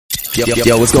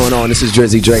Yo, what's going on? This is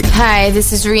Drizzy Drake. Hi,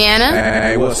 this is Rihanna.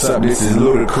 Hey, what's up? This is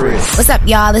Ludacris. What's up,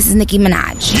 y'all? This is Nicki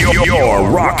Minaj. You're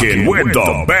rocking with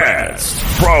the best.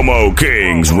 Promo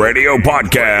Kings Radio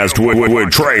Podcast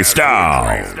with Trey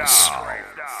Styles.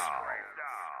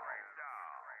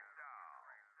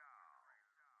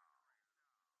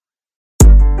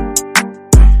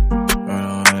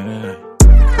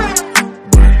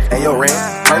 Hey, yo,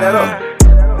 Ren, turn that up.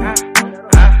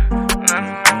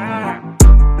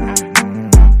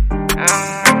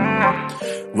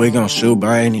 We gon' shoot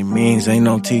by any means, ain't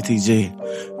no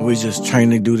TTG. We just train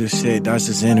to do this shit, that's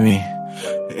his enemy.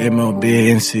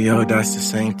 MLB, NCO, that's the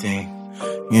same thing.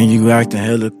 And you acting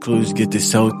hella clues, get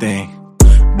this whole thing.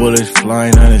 Bullets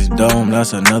flying on his dome,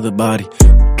 that's another body.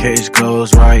 Cage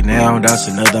closed right now, that's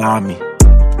another army.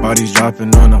 Bodies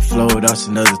dropping on the floor, that's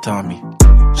another Tommy.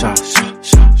 Shot, shot,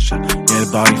 shot, shot, yeah, the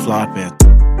body flopping.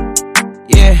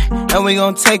 Yeah, and we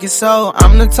gon' take it so.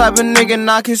 I'm the type of nigga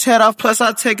knock his head off, plus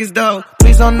I take his dough.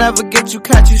 Please don't never get you,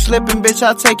 catch you slipping, bitch,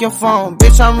 I'll take your phone.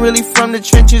 Bitch, I'm really from the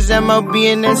trenches,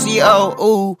 MLB and NCO,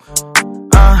 ooh.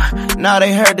 Now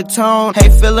they heard the tone. Hey,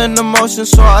 feeling emotion,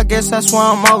 so I guess that's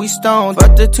why I'm always stoned.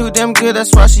 But they're too damn good,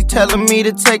 that's why she telling me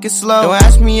to take it slow. Don't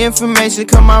ask me information,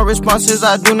 cause my response is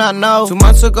I do not know. 2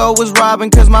 months ago was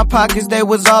robbing, cause my pockets, they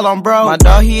was all on bro. My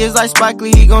dog, he is like Spike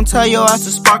Lee, he gon' tell your ass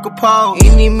to spark a pole.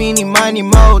 Eeny, meeny, miny,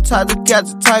 mo, tied to catch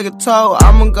a tiger toe.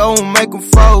 I'ma go and make him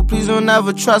fold, please don't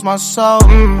ever trust my soul.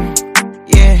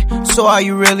 Yeah, so are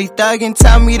you really thuggin'?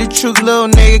 Tell me the truth, little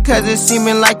nigga, cause it's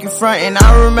seeming like you frontin'.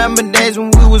 I remember days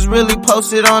when we was really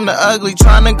posted on the ugly.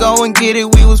 Tryna go and get it,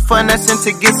 we was finessing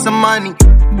to get some money.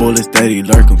 Bullets steady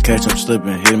lurk him, catch him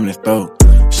slipping, hit him in his throat.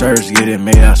 Shirts getting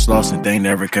made out sloss and they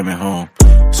never coming home.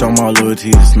 Show my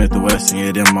loyalty to Smith & Wesson,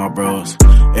 yeah, them my bros.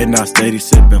 And I steady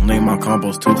sippin', link my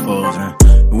combos 2 folds.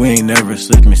 And we ain't never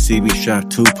slippin', CB shot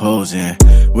 2 poles. And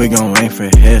we gon' aim for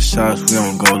headshots, we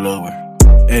don't go lower.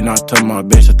 And I told my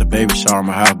bitch at the baby shower,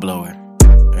 I'ma have blower.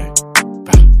 Hey,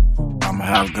 I'ma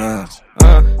have guns.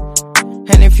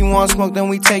 And if you want smoke, then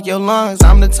we take your lungs.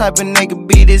 I'm the type of nigga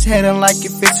beat his head in like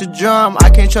if it's a drum. I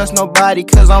can't trust nobody,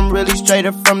 cause I'm really straight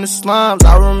up from the slums.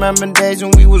 I remember days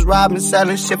when we was robbing,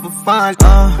 selling shit for fun.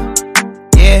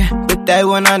 Yeah, but they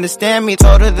wouldn't understand me.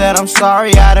 Told her that I'm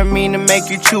sorry, I didn't mean to make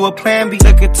you chew a plan B.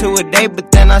 Took her to a date,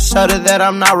 but then I showed her that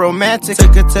I'm not romantic.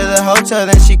 Took her to the hotel,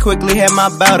 then she quickly hit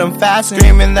my belt and fastened.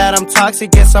 Screaming that I'm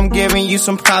toxic, guess I'm giving you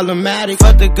some problematic.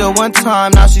 But the good one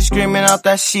time, now she screaming out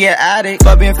that she an addict.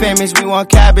 But being famous, we want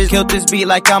cabbage. Killed this beat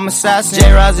like I'm assassin.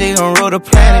 Razzi gon' rule the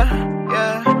planet.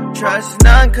 Yeah, trust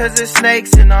none cause there's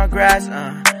snakes in our grass.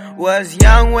 Was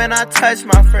young when I touched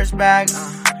my first bag.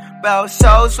 Belt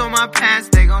shows on my pants,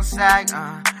 they gon' sag.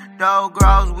 Dough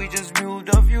grows, we just moved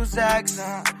a few sacks.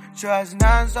 Trust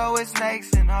none, so it's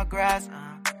snakes in our grass.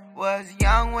 Was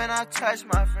young when I touched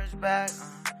my first bag.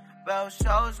 Belt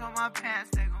shows on my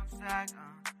pants, they gon' sag.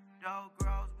 Dough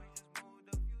grows, we just moved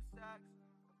a few sacks.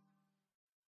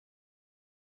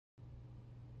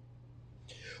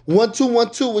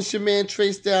 1212, it's your man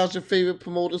Trey Styles, your favorite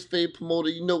promoter.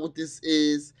 You know what this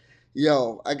is.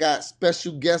 Yo, I got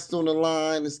special guests on the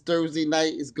line. It's Thursday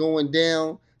night. It's going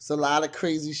down. It's a lot of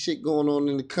crazy shit going on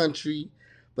in the country.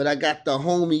 But I got the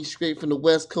homie straight from the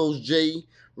West Coast, Jay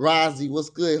Razzi. What's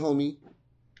good, homie?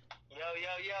 Yo,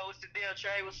 what's the deal,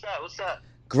 Trey? What's up?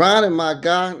 Grinding, my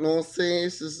guy. You know what I'm saying?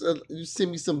 It's just, you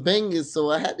sent me some bangers, so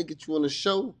I had to get you on the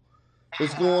show.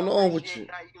 What's going on with you?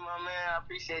 Thank you, my man. I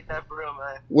appreciate that for real,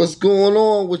 man. What's going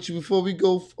on with you before we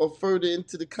go further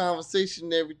into the conversation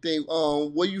and everything?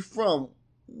 Where you from?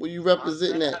 Where you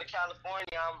representing I'm at? out of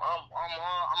California. I'm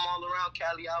all around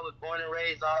Cali. I was born and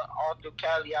raised all through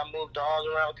Cali. I moved all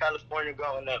around California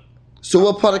growing up. So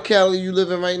what part of Cali you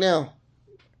live in right now?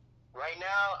 Right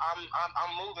now,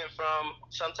 I'm moving from.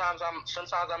 Sometimes I'm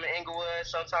in Inglewood.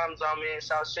 Sometimes I'm in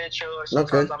South Central. Or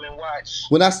sometimes I'm in Watts.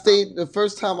 When the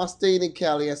first time I stayed in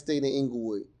Cali, I stayed in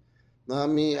Inglewood. Know what I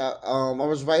mean? I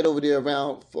was right over there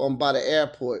around by the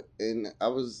airport, and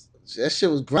that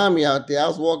shit was grimy out there. I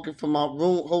was walking from my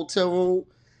hotel room,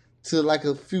 to like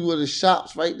a few of the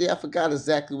shops right there. I forgot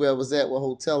exactly where I was at, what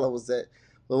hotel I was at.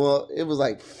 Well, it was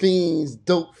like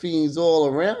dope fiends all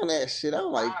around that shit.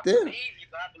 I'm like, damn.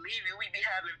 I believe you. We be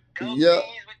having dope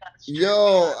fiends.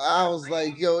 Yo, I was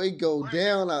like, yo, it go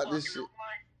down out this shit.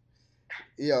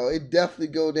 Yo, it definitely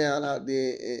go down out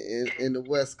there in the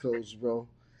West Coast, bro.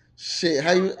 Shit,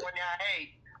 how you?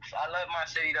 I love my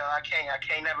city though. I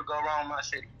can't never go wrong with my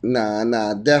city.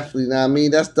 Nah, definitely. Nah, I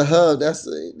mean, that's the hub.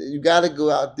 You gotta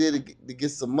go out there to get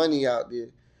some money out there.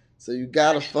 So you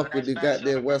gotta fuck with the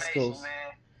goddamn West Coast. Man.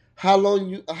 How long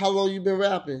you been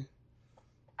rapping?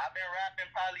 I've been rapping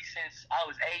probably since I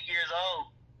was 8 years old.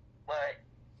 but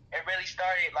it really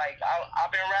started, like,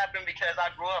 I've been rapping because I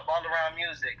grew up all around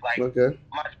music. Like,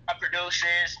 my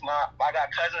producers, I got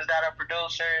cousins that are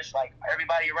producers. Like,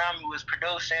 everybody around me was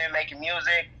producing, making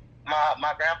music.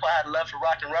 My grandpa had a love for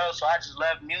rock and roll, so I just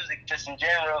loved music just in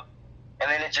general.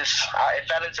 And then it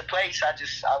fell into place. I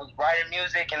was writing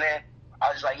music, and then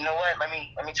I was like, you know what? Let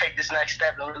me take this next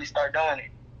step and really start doing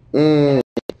it.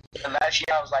 And last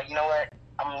year, I was like, you know what?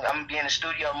 I'm gonna be in the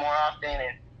studio more often,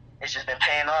 and it's just been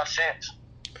paying off since.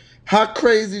 How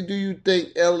crazy do you think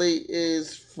LA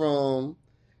is from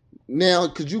now?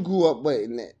 Because you grew up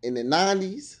in the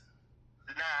 90s?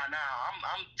 Nah.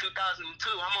 I'm 2002.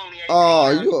 I'm only 18. Oh,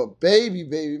 you a baby,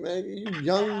 man. You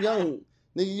young.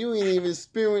 Nigga, you ain't even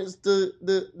experienced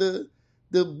the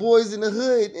Boys in the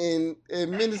Hood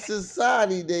and Menace to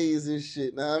Society days and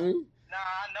shit. Know what I mean? Nah,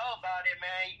 I know about it, man.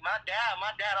 My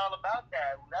dad all about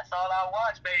that. That's all I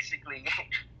watch, basically.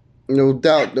 No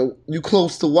doubt. You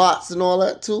close to Watts and all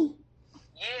that too?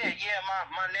 Yeah.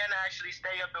 My nana actually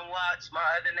stay up in Watts. My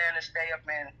other nana stay up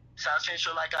in South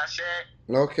Central, like I said.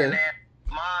 Okay. And then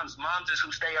mom's is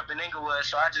who stay up in Inglewood,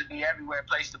 so I just be everywhere,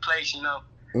 place to place, you know.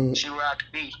 See where I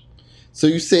could be. So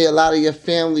you say a lot of your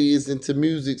family is into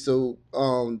music, so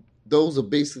those are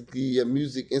basically your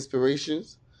music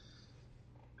inspirations?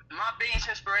 My biggest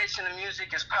inspiration in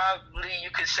music is probably, you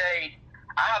could say,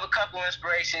 I have a couple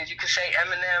inspirations. You could say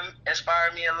Eminem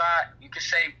inspired me a lot. You could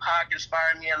say Pac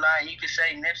inspired me a lot. And you could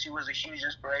say Nipsey was a huge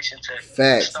inspiration to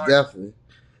Facts,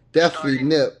 definitely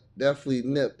Nip. That's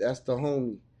the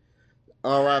homie.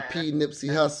 R.I.P. Nipsey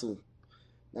Hussle.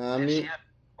 Know what I mean?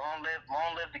 Long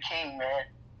live the king, man.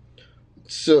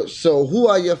 So who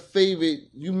are your favorite?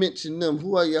 You mentioned them.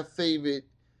 Who are your favorite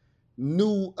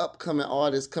new upcoming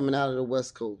artists coming out of the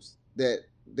West Coast that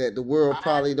the world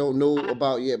probably don't know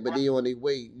about yet, but they on their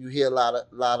way? You hear a lot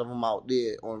of them out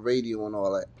there on radio and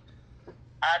all that.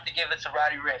 I have to give it to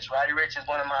Roddy Ricch. Roddy Ricch is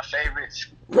one of my favorites.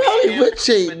 Roddy Ricch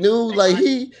ain't new. Like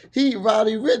he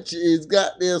Roddy Ricch is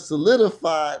goddamn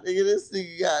solidified. Nigga, this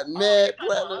nigga got mad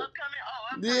platinum.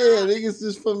 Yeah, niggas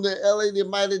just from the LA. They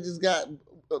might have just got,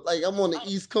 like, I'm on the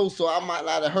East Coast, so I might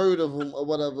not have heard of them or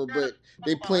whatever, but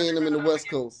they playing them in the West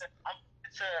Coast. I'm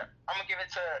gonna give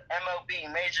it to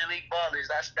MLB, Major League Ballers.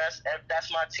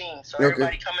 That's my team. So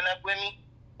everybody coming up with me,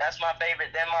 that's my favorite.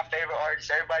 They're my favorite artists.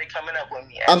 Everybody coming up with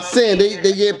me. I'm saying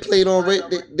they get played on radio.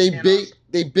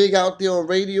 They big out there on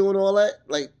radio and all that.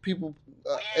 Like people,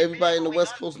 everybody in the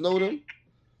West Coast know them.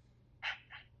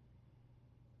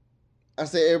 I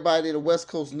say everybody in the West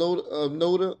Coast know of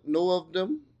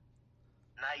them.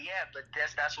 Not yet, but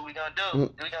that's what we gonna do.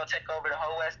 We gonna take over the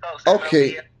whole West Coast.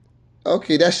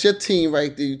 Okay, that's your team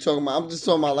right there. You talking about? I'm just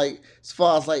talking about, like, as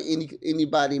far as like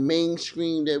anybody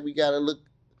mainstream that we gotta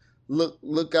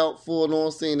look out for. You know what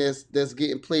I'm saying? That's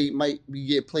getting played, might be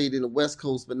get played in the West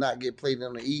Coast, but not get played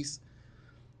on the East.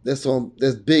 That's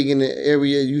big in the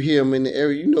area. You hear them in the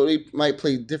area. You know they might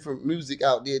play different music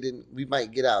out there than we might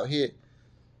get out here.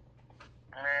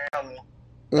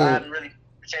 I'm really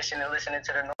attention and listening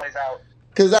to the noise out.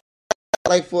 Cause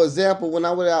like, for example, when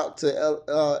I went out to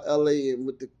LA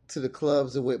and to the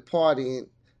clubs and went partying,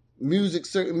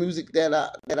 certain music that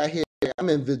I hear. I'm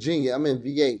in Virginia. I'm in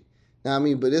VA. Know what I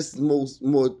mean? But it's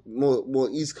more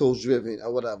East Coast driven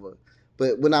or whatever.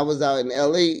 But when I was out in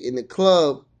LA in the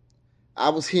club, I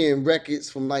was hearing records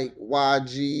from like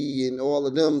YG and all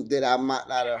of them that I might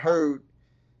not have heard.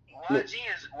 YG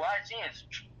is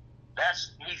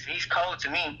he's cold to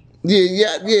me.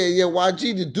 Yeah.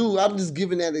 YG the dude. I'm just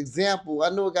giving that example. I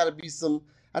know it got to be some.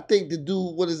 I think the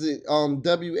dude, what is it?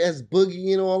 WS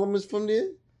Boogie and all of them is from there.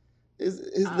 His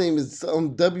name is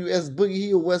WS Boogie.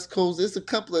 He a West Coast. It's a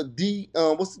couple of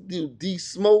what's the dude? D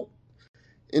Smoke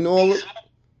and all of.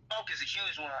 Smoke is a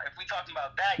huge one. If we talking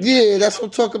about that. Yeah, that's what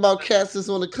I'm talking about. Cats that's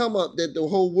on the come up that the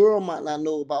whole world might not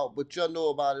know about, but y'all know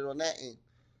about it on that end.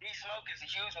 D Smoke is a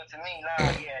huge one to me.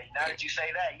 Now that you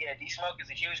say that, D Smoke is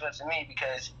a huge one to me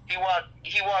because he walked.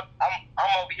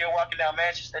 I'm over here walking down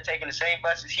Manchester taking the same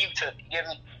bus as he took. You get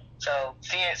me? So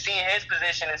seeing his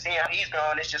position and seeing how he's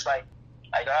going, it's just like,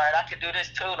 all right, I could do this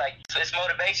too. Like, so it's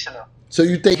motivational. So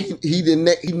you think he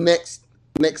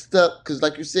next up? Because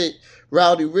like you said,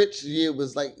 Roddy Ricch year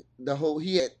was like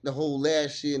he had the whole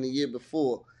last year and the year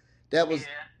before. That was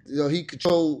he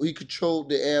controlled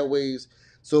the airwaves.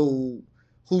 So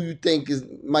who you think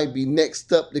might be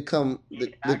next up to come? I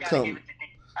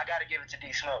gotta give it to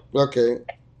D Smoke. Okay.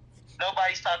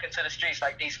 Nobody's talking to the streets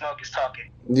like D Smoke is talking.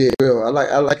 Yeah, real. I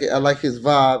like it. I like his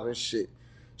vibe and shit.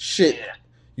 Yeah.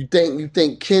 You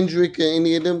think Kendrick or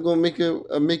any of them gonna make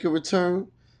a return?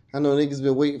 I know niggas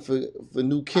been waiting for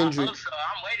new Kendrick. I hope so.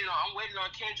 I'm waiting on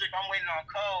Kendrick. I'm waiting on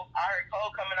Cole. I heard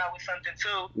Cole coming out with something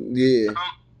too. Yeah.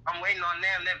 I'm waiting on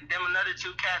them. Them another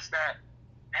two cats that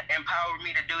empowered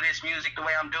me to do this music the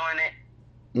way I'm doing it.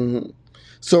 Mm-hmm.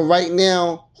 So right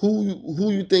now,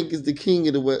 who you think is the king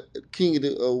of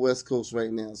the West Coast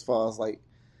right now, as far as like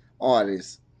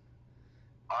artists?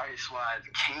 Artist-wise,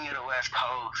 the king of the West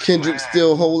Coast. Kendrick man.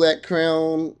 still hold that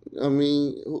crown. I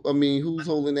mean, who's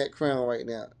holding that crown right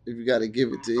now? If you got to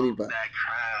give it to anybody, that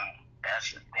crown.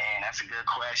 That's a good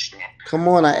question. Come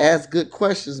on, I ask good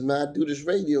questions, man. I do this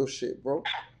radio shit, bro.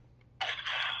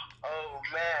 Oh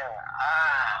man,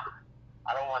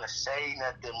 I don't want to say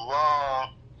nothing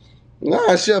wrong.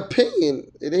 Nah, it's your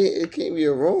opinion. It can't be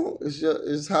wrong.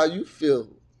 It's how you feel.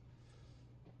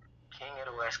 King of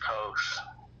the West Coast.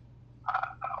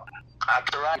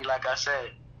 After Roddy, like I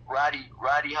said, Roddy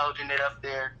holding it up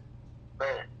there,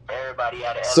 but everybody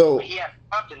had to. So he had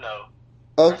something though.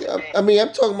 Okay, I mean,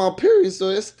 I'm talking about period. So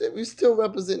we still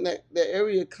represent that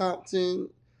area, Compton,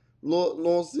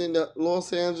 Los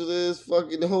Angeles,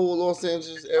 fucking the whole Los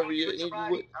Angeles area. I'm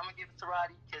gonna give it to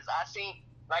Roddy because I seen,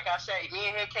 like I say, me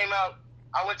and him came out.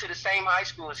 I went to the same high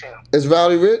school as him. Is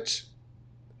Rowdy Rich?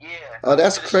 Yeah. Oh,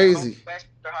 that's crazy.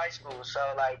 Westchester High School. So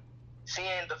like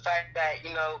seeing the fact that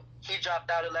he dropped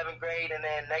out 11th grade and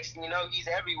then next thing you know he's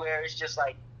everywhere. It's just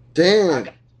like damn.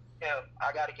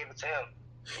 I gotta give it to him.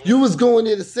 You was going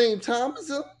there the same time as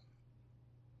him?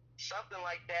 Something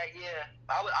like that, yeah.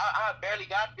 I barely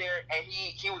got there, and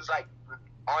he was like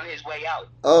on his way out.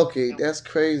 Okay, that's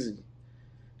crazy.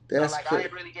 That's crazy. I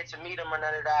didn't really get to meet him or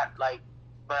none of that,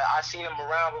 but I seen him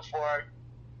around before.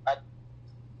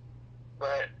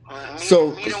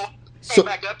 Meet him came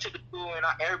back up to the school, and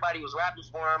everybody was rapping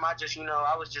for him. I just,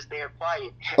 I was just there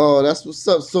quiet. Oh, that's what's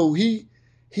up. So he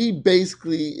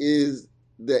basically is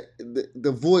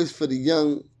the voice for the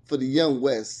young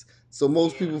West. So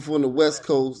most people from the West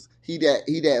Coast, he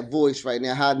that voice right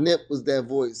now. How Nip was that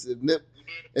voice. If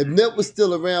Nip was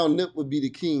still around, Nip would be the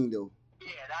king though. Yeah,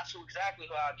 that's exactly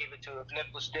who I'll give it to if Nip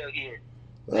was still here.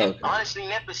 Okay. Honestly,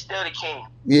 Nip is still the king.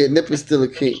 Yeah, Nip is still a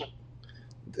king.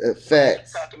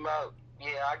 Facts. Talking about,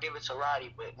 I'll give it to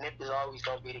Roddy, but Nip is always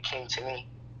gonna be the king to me.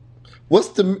 What's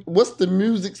the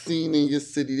music scene in your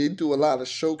city? They do a lot of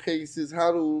showcases.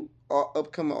 How do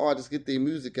upcoming artists get their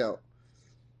music out?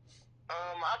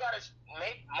 I gotta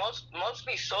make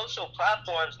mostly social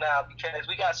platforms now because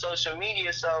we got social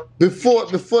media. So before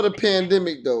the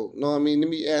pandemic, though, no, I mean, let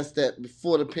me ask that.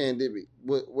 Before the pandemic,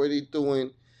 what were they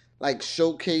doing? Like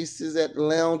showcases at the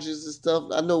lounges and stuff.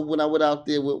 I know when I went out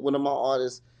there with one of my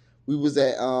artists, we was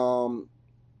at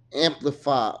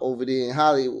Amplify over there in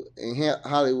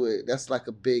Hollywood. That's like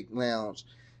a big lounge.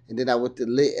 And then I went to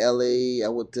Lit LA. I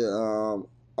went to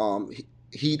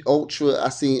Heat Ultra. I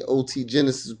seen OT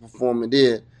Genesis performing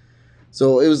there.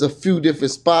 So it was a few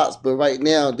different spots, but right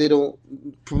now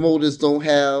promoters don't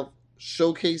have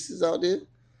showcases out there.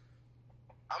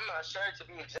 I'm not sure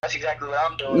that's exactly what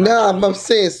I'm doing. Nah, I'm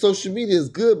saying social media is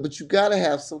good, but you gotta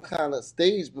have some kind of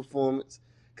stage performance.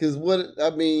 Cause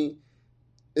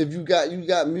if you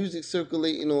got music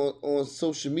circulating on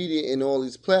social media and all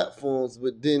these platforms,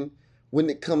 but then when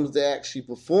it comes to actually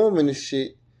performing the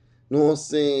shit, you know what I'm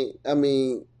saying? I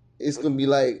mean, it's gonna be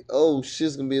like, oh shit,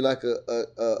 it's gonna be like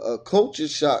a culture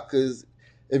shock, cause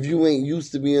if you ain't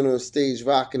used to being on stage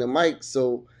rocking a mic.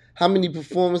 So how many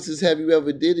performances have you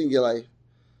ever did in your life?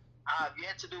 I've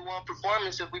yet to do one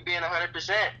performance if we being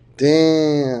 100%.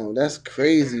 Damn, that's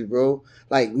crazy, bro.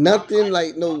 Like nothing,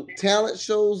 like no talent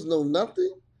shows, no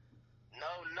nothing. No,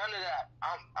 none of that.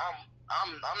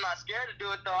 I'm not scared to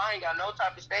do it though. I ain't got no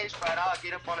type of stage fright. I'll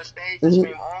get up on the stage and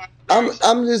scream on.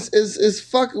 I'm just it's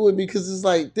fucking with me because it's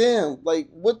like, damn, like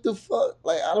what the fuck?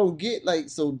 Like I don't get, like,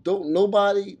 so don't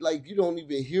nobody, like, you don't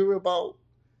even hear about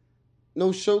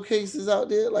no showcases out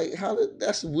there. Like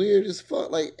that's weird as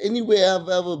fuck. Like anywhere I've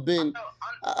ever been,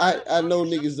 I know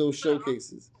niggas those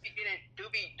showcases.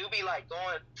 Do be like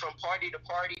going from party to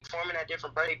party, performing at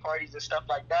different birthday parties and stuff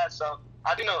like that. So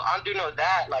I do know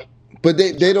that, like. But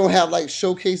they don't have like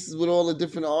showcases with all the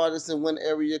different artists in one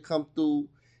area come through,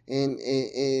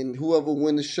 and whoever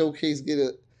win the showcase get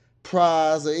a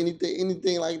prize or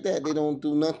anything like that. They don't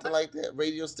do nothing like that.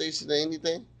 Radio station or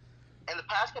anything. In the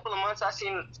past couple of months, I've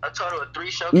seen a total of 3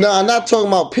 showcases. No, I'm not talking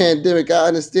about pandemic. I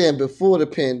understand before the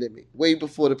pandemic, way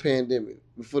before the pandemic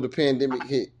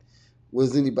hit,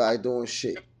 was anybody doing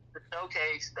shit?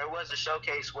 There was a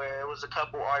showcase where it was a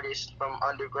couple artists from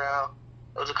underground.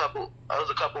 It was a couple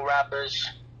rappers.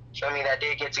 I mean, that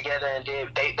did get together and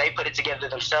they put it together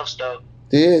themselves though.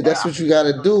 Yeah, that's what you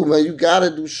gotta do, man. You gotta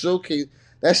do showcase.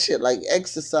 That shit like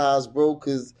exercise, bro.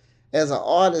 Cause as an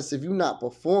artist, if you're not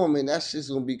performing, that shit's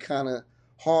gonna be kind of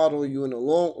hard on you in the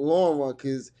long run,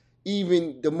 because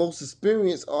even the most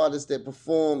experienced artists that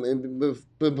perform and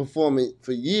been performing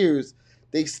for years,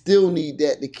 they still need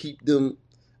that to keep them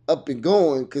up and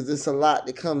going, because it's a lot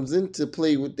that comes into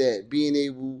play with that. Being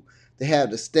able to have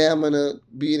the stamina,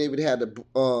 being able to have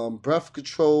the breath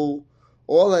control,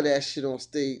 all of that shit on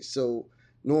stage. So,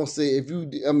 you know what I'm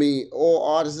saying?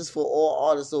 All artists, it's for all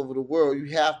artists over the world. You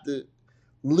have to at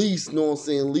least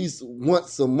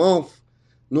once a month,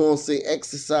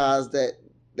 exercise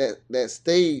that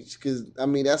stage, because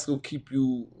that's gonna keep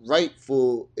you right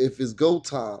for if it's go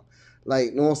time.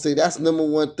 Like, that's number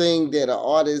one thing that an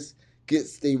artist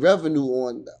gets their revenue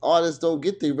on. Artists don't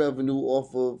get their revenue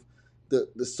off of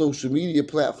the social media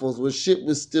platforms. When shit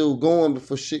was still going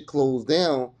before shit closed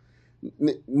down,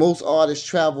 most artists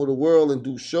travel the world and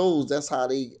do shows. That's how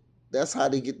they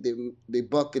get their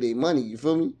buck of their money. You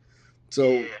feel me?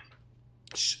 So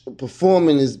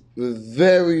performing is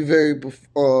very, very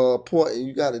important.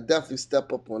 You got to definitely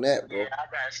step up on that, bro. Yeah,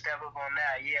 I got to step up on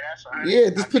that. Yeah, that's right. Yeah,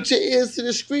 just put your ears to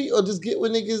the street, or just get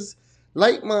with niggas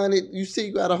like-minded. You say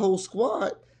you got a whole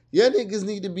squad. Your niggas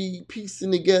need to be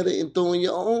piecing together and throwing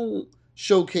your own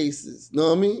showcases. Know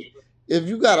what I mean? If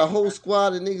you got a whole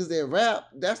squad of niggas that rap,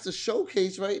 that's the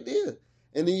showcase right there.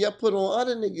 And then y'all put on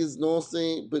other niggas, know what I'm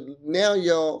saying? But now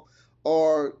y'all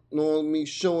are, know what I mean,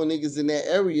 showing niggas in that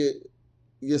area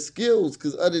your skills,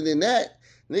 because other than that,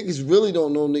 niggas really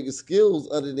don't know niggas' skills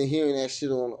other than hearing that shit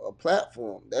on a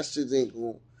platform. That shit ain't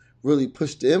gonna really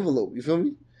push the envelope. You feel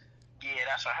me? Yeah,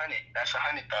 that's 100. That's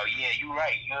 100 though. Yeah, you're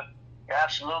right. You're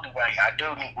absolutely right.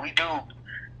 We do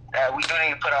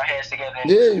need to put our heads together.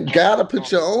 Yeah, you gotta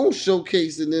put your own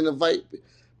showcase and then invite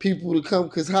people to come.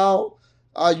 Cause how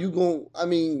are you gonna?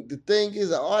 The thing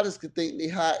is, an artist could think they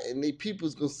hot and they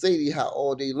people's gonna say they hot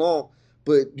all day long,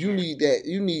 but you need that.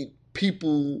 You need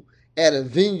people at a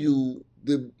venue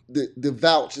the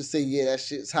vouch and say, yeah, that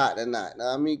shit's hot or not. Know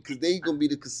what I mean? Because they gonna be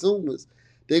the consumers.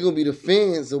 They gonna be the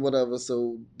fans or whatever.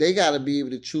 So they gotta be able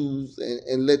to choose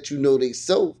and let you know they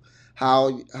self how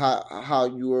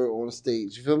you are on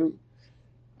stage. You feel me?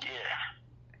 Yeah,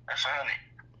 that's 100.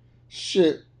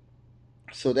 Shit.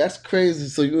 So that's crazy.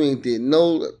 So you ain't did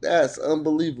no. That's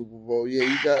unbelievable, bro.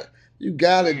 Yeah, you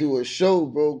gotta do a show,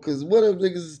 bro. Cause what if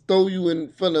niggas throw you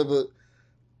in front of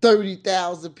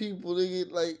 30,000 people?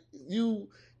 Nigga, like you.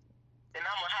 And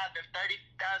I'm gonna have the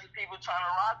 30,000 people trying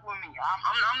to rock with me.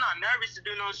 I'm not nervous to do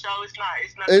no show.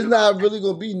 It's not really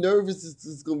gonna be nervous. It's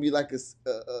just gonna be like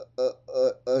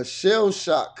a shell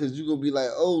shock, because you're gonna be like,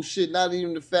 oh shit. Not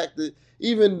even the fact that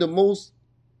even the most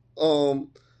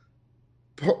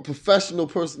professional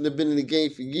person that been in the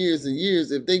game for years and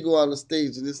years, if they go out on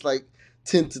stage and it's like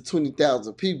 10 to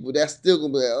 20,000 people, that's still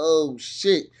gonna be like, oh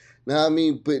shit. Know what I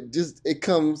mean? But just it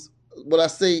comes. What I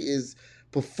say is,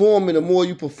 performing. The more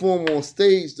you perform on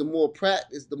stage, the more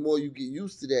practice, the more you get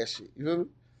used to that shit. You feel me?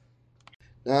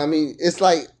 Know what I mean? It's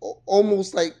like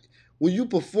almost like when you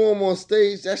perform on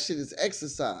stage, that shit is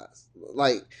exercise.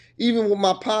 Like even with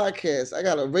my podcast, I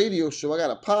got a radio show, I got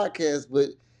a podcast, but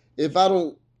if I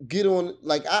don't get on,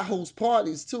 like I host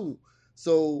parties too,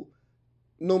 so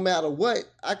no matter what,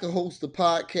 I can host a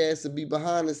podcast and be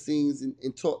behind the scenes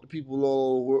and talk to people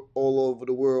all over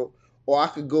the world, or I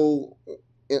could go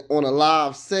on a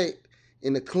live set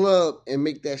in the club and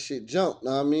make that shit jump.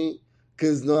 Know what I mean?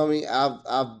 Because know what I mean,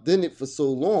 I've done it for so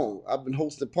long. I've been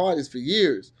hosting parties for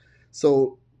years,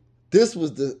 so this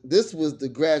was the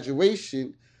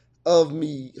graduation of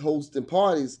me hosting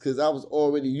parties, because I was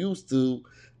already used to,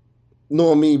 know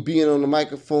what I mean, being on the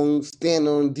microphone, standing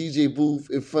on the DJ booth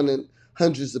in front of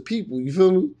hundreds of people. You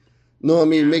feel me? Know what I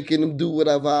mean? Making them do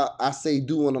whatever I say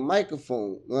do on the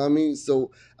microphone. Know what I mean?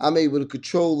 So I'm able to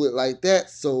control it like that.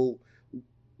 So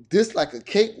this like a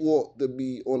cakewalk to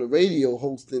be on the radio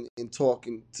hosting and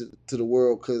talking to the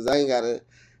world, because I ain't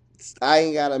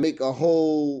gotta make a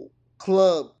whole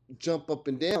club jump up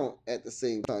and down at the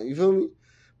same time. You feel me?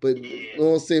 But you know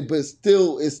what I'm saying? But it's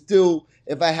still,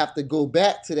 if I have to go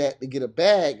back to that to get a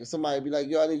bag, if somebody be like,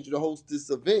 yo, I need you to host this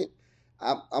event,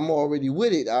 I'm already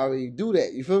with it. I already do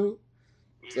that. You feel me?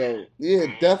 So yeah,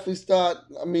 definitely start.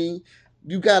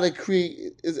 You gotta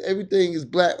create. Everything is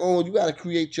black owned. You gotta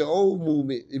create your own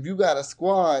movement. If you got a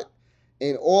squad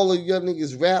and all of your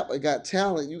niggas rap and got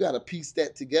talent, you gotta piece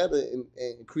that together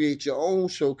and create your own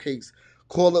showcase.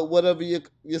 Call it whatever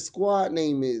your squad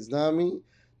name is. Know what I mean?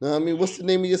 Know what I mean? What's the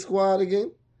name of your squad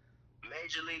again?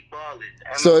 Major League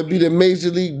Ballers. So it'd be the Major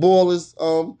League Ballers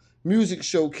music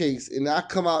showcase, and I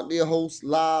come out there, host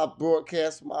live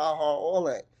broadcast from iHeart, all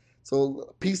that.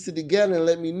 So piece it together and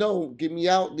let me know. Get me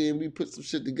out there and we put some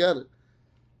shit together.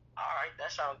 right,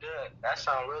 that sounds good. That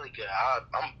sounds really good.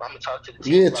 I'm gonna talk to the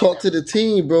team. Yeah, talk to the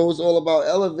team, bro. It's all about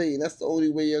elevating. That's the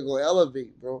only way you're gonna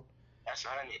elevate, bro. That's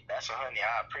 100. That's 100.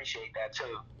 I appreciate that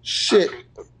too. Shit,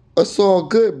 it's all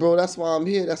good, bro. That's why I'm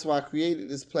here. That's why I created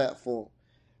this platform.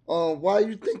 Why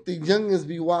you think the youngins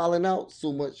be wilding out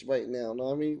so much right now? Know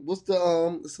what I mean? What's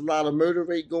the It's a lot of murder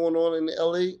rate going on in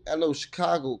LA. I know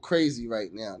Chicago crazy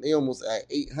right now. They almost at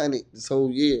 800 this whole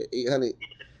year. 800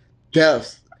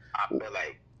 deaths. I feel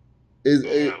like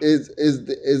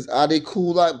is are they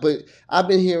cool out? But I've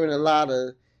been hearing a lot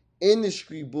of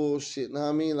industry bullshit. Know what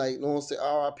I mean? Like no one said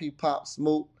R.I.P. Pop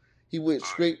Smoke. He went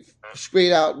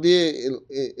straight out there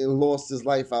and lost his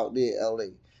life out there in L.A.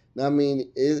 Now, I mean,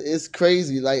 it's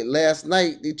crazy. Like last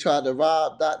night, they tried to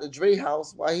rob Dr. Dre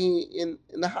house while he in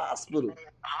the hospital.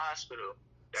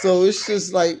 So it's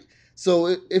just like, so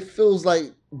it feels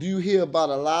like, do you hear about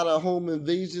a lot of home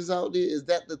invasions out there? Is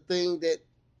that the thing that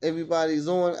everybody's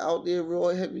on out there real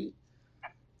heavy?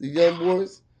 The young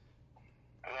boys?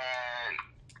 Man,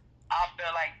 I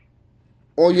feel like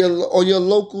on your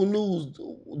local news,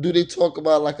 do they talk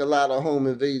about like a lot of home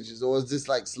invasions, or is this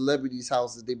like celebrities'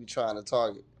 houses they be trying to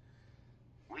target?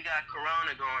 We got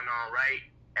Corona going on, right?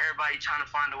 Everybody trying to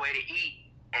find a way to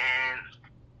eat, and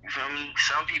you feel me?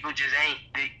 Some people just ain't.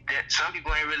 Some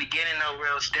people ain't really getting no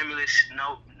real stimulus.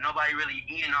 Nobody really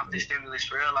eating off the stimulus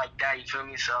for real like that. You feel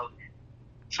me? So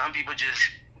some people just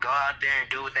go out there and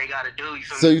do what they gotta do. You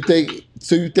feel me?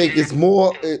 So you think it's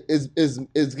more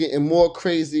is getting more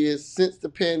crazier since the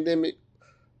pandemic?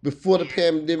 Before the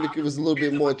pandemic, it was a little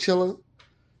bit more chilling.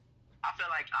 I feel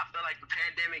like the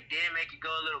pandemic did make it go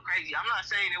a little crazy. I'm not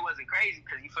saying it wasn't crazy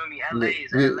because you feel me, LA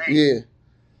is LA. Yeah.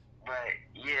 But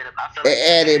yeah, I feel like it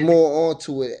added more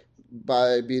onto it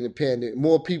by being a pandemic.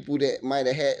 More people that might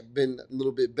have been a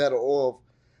little bit better off,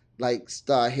 like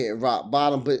start hitting rock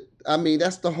bottom. But I mean,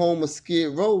 that's the home of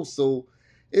Skid Row. So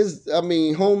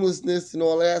homelessness and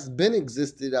all that's been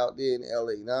existed out there in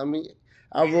LA. You know what I mean?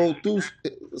 I rode through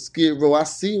Skid Row. I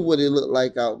seen what it looked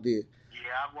like out there.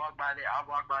 Yeah, I walked by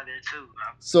there too.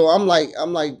 So I'm like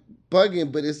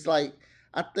bugging, but it's like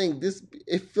I think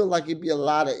it feel like it'd be a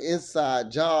lot of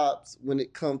inside jobs when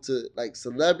it comes to like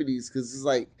celebrities, because it's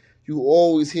like you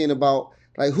always hearing about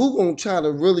like who's gonna try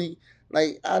to really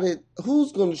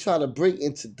who's gonna try to break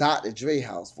into Dr. Dre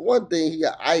house. For one thing, he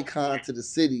got icon to the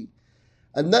city.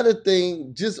 Another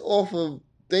thing, just off of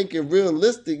thinking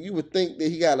realistic, you would think that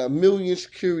he got 1 million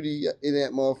security in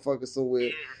that motherfucker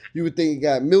somewhere. You would think he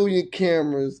got 1 million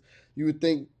cameras. You would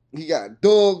think he got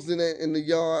dogs in the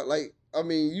yard. Like, I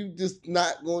mean, you just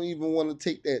not gonna even want to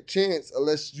take that chance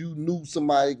unless you knew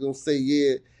somebody gonna say,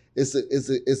 yeah, it's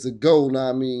a go. Now,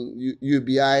 I mean, you'd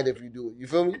be alright if you do it. You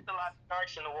feel me? It's a lot of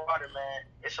sharks in the water, man.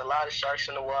 It's a lot of sharks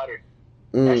in the water.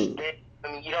 That's it.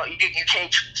 I mean, you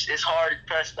can't. It's hard to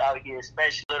trust out here,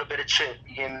 especially a little bit of trip.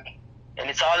 You get me? And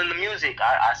it's all in the music.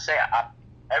 I say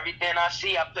everything I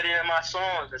see, I put it in my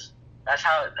songs. That's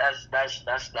how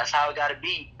it gotta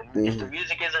be. If the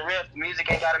music isn't real, if the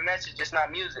music ain't got a message, it's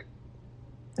not music.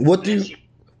 What do you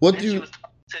to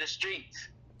the streets?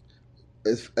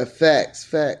 It's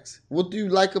facts. What do you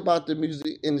like about the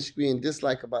music industry and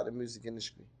dislike about the music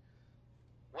industry?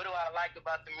 What do I like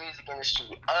about the music industry?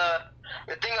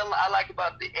 The thing I like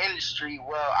about the industry,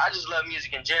 well, I just love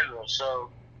music in general. So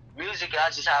music, I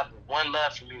just have one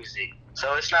love for music.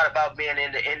 So it's not about being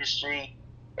in the industry.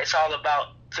 It's all about,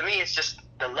 to me, it's just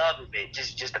the love of it,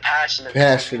 just the passion of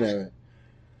it.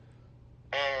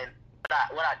 And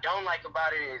what I don't like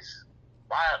about it is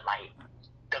why, like,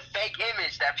 the fake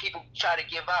image that people try to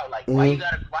give out. Like, why you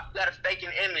gotta fake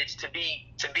an image to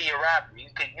be a rapper? You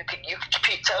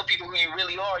could tell people who you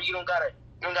really are. You don't gotta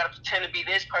pretend to be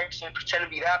this person, pretend to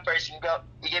be that person. You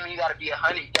get me? You gotta be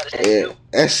 100. You gotta stay you.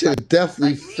 That shit is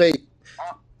definitely fake.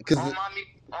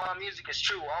 All my music is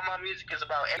true. All my music is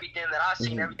about everything that I've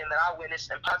seen, everything that I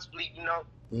witnessed, and possibly,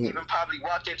 even probably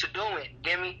walked into doing.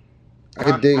 Get me? I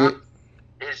can dig it.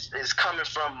 It's coming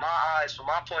from my eyes, from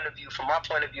my point of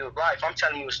view of life. I'm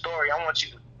telling you a story. I want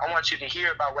you to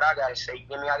hear about what I gotta say. You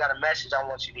get me? I got a message I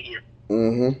want you to hear.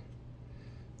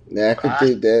 Yeah, I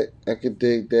could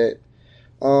dig that.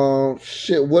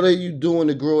 Shit. What are you doing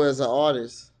to grow as an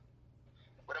artist?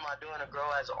 What am I doing to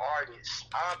grow as an artist?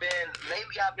 I've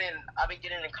been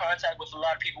getting in contact with a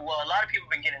lot of people. Well, a lot of people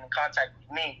have been getting in contact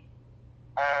with me.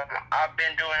 I've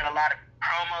been doing a lot of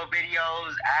promo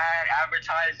videos,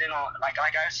 advertising on, like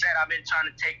I said, I've been trying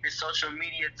to take this social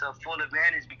media to full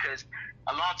advantage because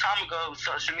a long time ago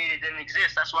social media didn't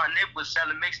exist. That's why Nip was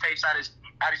selling mixtapes out his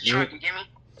truck. You get me?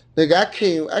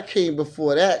 Nigga, I came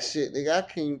before that shit. Nigga, I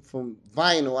came from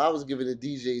vinyl. I was giving the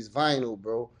DJs vinyl,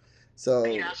 bro. So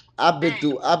I've been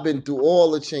through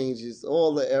all the changes,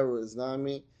 all the eras. Know what I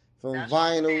mean? From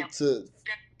vinyl to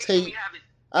tape.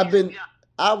 I've been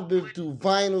through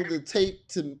vinyl to tape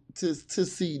to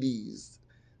CDs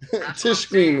to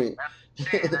streaming.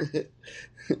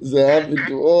 So I've been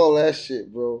through all that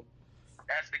shit, bro.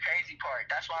 That's the crazy part.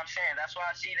 That's what I'm saying. That's why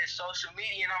I see this social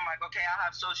media, and I'm like, okay, I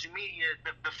have social media.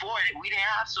 Before we didn't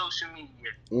have social media.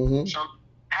 Mm-hmm. So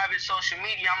having social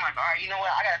media, I'm like, all right, you know what?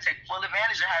 I gotta take full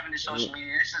advantage of having this social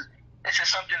media. This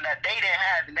is something that they didn't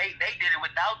have, and they did it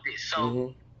without this.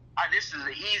 So this is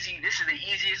the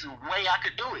easiest way I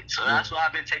could do it. So that's why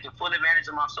I've been taking full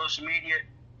advantage of my social media.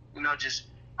 You know, just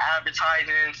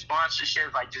advertising,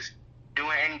 sponsorship, like just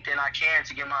doing anything I can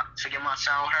to get my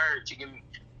sound heard, to get me.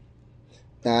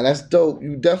 Nah, that's dope.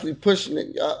 You definitely pushing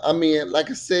it. I mean, like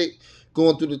I said,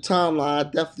 going through the timeline, I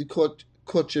definitely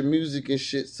caught your music and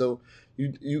shit. So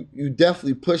you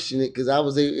definitely pushing it because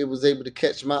it was able to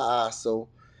catch my eye. So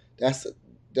that's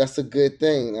a good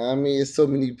thing. I mean, there's so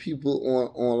many people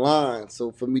online.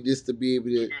 So for me just to be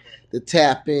able to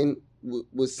tap in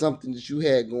with something that you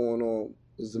had going on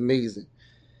was amazing.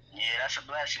 Yeah, that's a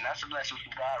blessing. That's a blessing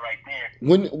from God right there.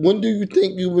 When do you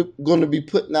think you were going to be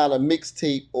putting out a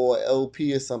mixtape or an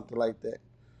LP or something like that?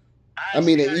 I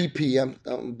mean, an EP. I'm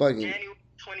bugging.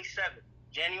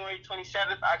 January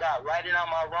 27th, I got Writing Out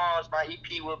My Wrongs. My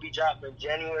EP will be dropping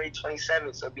January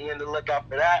 27th, so be on the lookout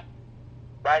for that.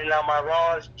 Writing Out My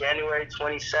Wrongs, January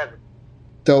 27th.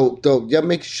 Dope. Y'all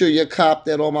make sure you cop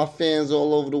that. All my fans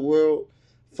all over the world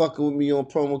fucking with me on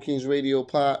Promo Kings Radio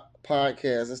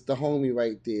podcast. That's the homie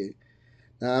right there.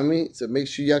 Know what I mean? So make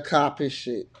sure y'all cop his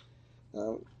shit.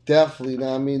 Definitely,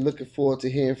 know what I mean? Looking forward to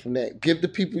hearing from that. Give the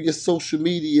people your social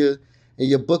media and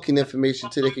your booking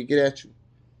information so they can get at you.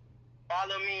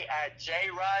 Follow me at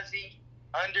JRazzi_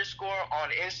 on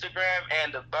Instagram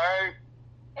and The Bird.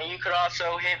 And you could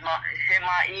also hit my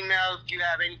email if you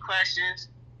have any questions.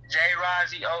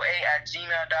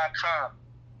 JRazzi08@gmail.com.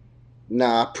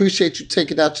 Nah, I appreciate you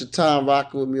taking out your time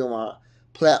rocking with me on my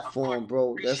platform,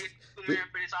 bro. Appreciate you, man,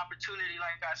 for this opportunity.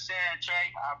 Like I said, Trey,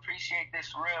 I appreciate this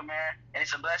for real, man. And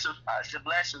it's a blessing. It's a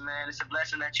blessing, man. It's a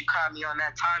blessing that you caught me on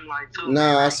that timeline too.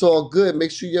 Nah, man. It's all good.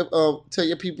 Make sure you tell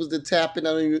your people to tap in.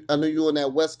 I know you're on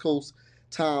that West Coast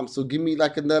time, so give me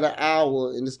like another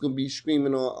hour, and it's gonna be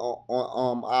streaming on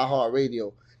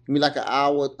iHeartRadio. Give me like an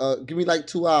hour. Give me like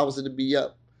 2 hours, it'll be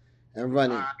up and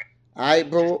running. All right,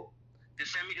 bro.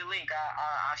 Just send me the link.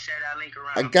 I'll share that link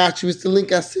around. I got you. It's the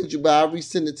link I sent you, but I'll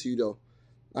resend it to you though.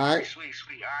 All right. Sweet. All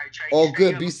right, Trey. All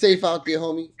good. Be safe out there,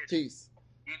 homie. Peace.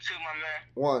 You too, my man.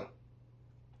 One.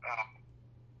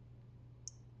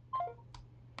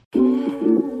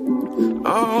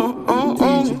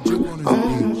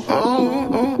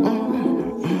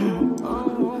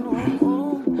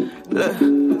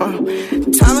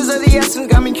 Time is of the essence,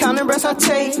 got me counting breaths I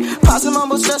take. Possum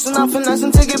mumble stressing, I'm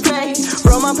finessing to get paid.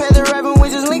 Bro, my pay the revenue, we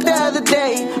just linked the other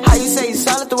day. How you say you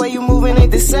solid, the way you moving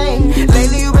ain't the same.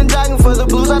 Lately you been jogging for the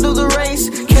blues, I do the race.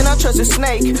 Can I trust a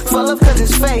snake? Full up cause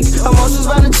it's fake. Emotions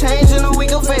bound to change and a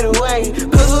week will fade away.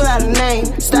 Pills without a name,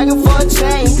 stacking for a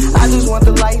chain. I just want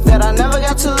the life that I never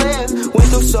got to live. Went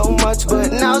through so much,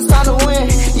 but now it's time to win.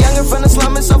 Younger from the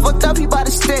slum and so fucked up, he bought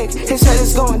a stick. His head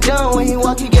is going down, when he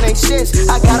walk he getting shits.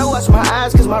 I gotta watch my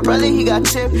eyes, cause my brother he got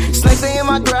chipped. Snakes they in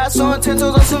my grass, so on 10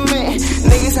 toes on cement.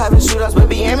 Niggas having shootouts, but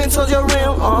be aiming towards your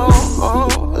rim.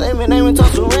 They been aiming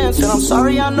towards the rim. Said I'm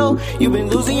sorry, I know you been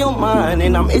losing your mind,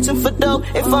 and I'm itching for dope.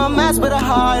 If I'm asked but I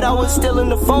hide, I was still in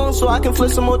the phone, so I can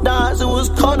flip some more dimes. It was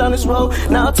cold on this road,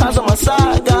 now time's on my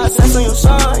side. God says on your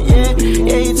son, yeah,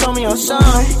 you told me your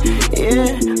son,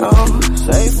 yeah.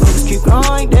 Safe, let's keep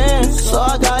going, then, so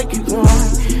I gotta keep going.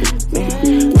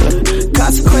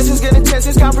 Consequences get intense,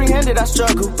 it's comprehended, I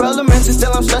struggle. Brother mentioned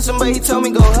still I'm stressing, but he told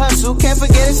me go hustle. Can't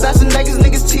forget it, stacks and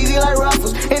niggas cheesy like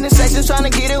ruffles. In the section trying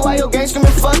to get it while your gang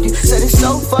screaming fuck you. Said it's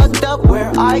so fucked up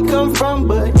where I come from,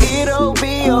 but it'll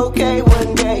be okay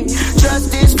one day.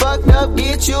 Trust is fucked up,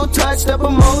 get you touched up,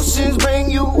 emotions bring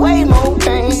you way more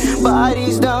pain.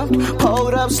 Bodies dumped,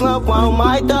 pulled up, slump while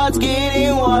my thoughts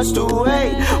getting washed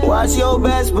away. Watch your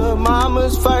best, but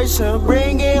mama's first, and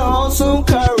bringing home some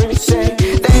currency.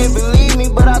 They ain't believe me,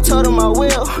 but I told them I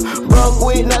will. Broke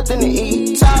with nothing to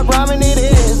eat. Top ramen it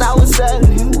is. I was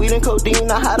settling weed and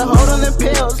codeine. I had a hold on them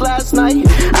pills last night.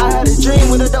 I had a dream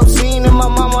with a dope scene and my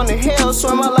mom on the hill.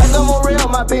 Swear my life no more real.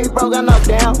 My big bro got knocked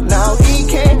down. Now he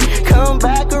can't come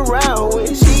back around.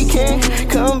 Wish he can't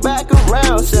come back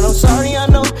around. Said I'm sorry, I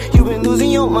know you been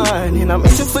losing your mind, and I'm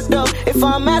itching for dope. If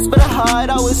I'm asked but I hide,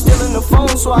 I was stealing the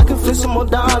phone so I could flip some more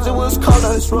dimes. It was cold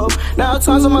on this road. Now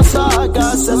time's on my side,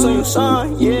 God says on your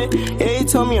son, yeah. Yeah, he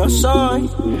told me your son,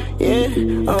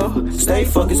 yeah. Stay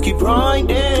focused, keep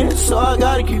grinding, so I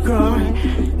gotta keep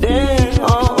grinding.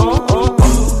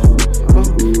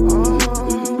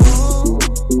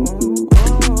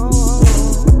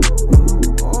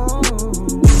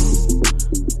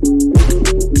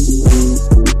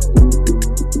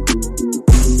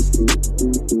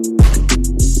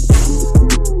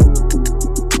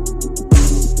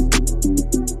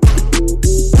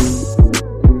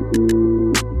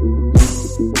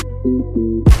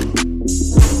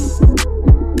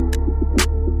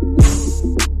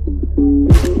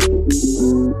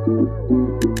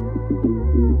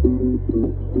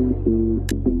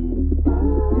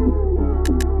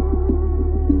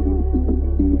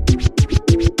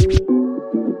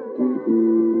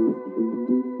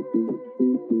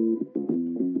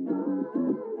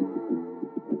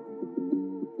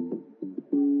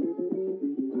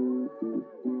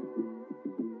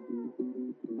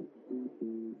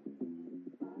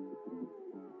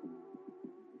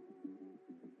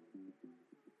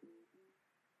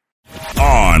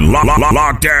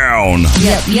 Lockdown.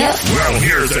 Yep. Well,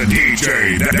 here's the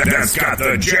DJ that's got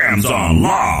the jams on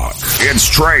lock. It's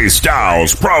Trey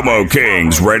Styles, Promo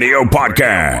Kings Radio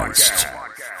Podcast.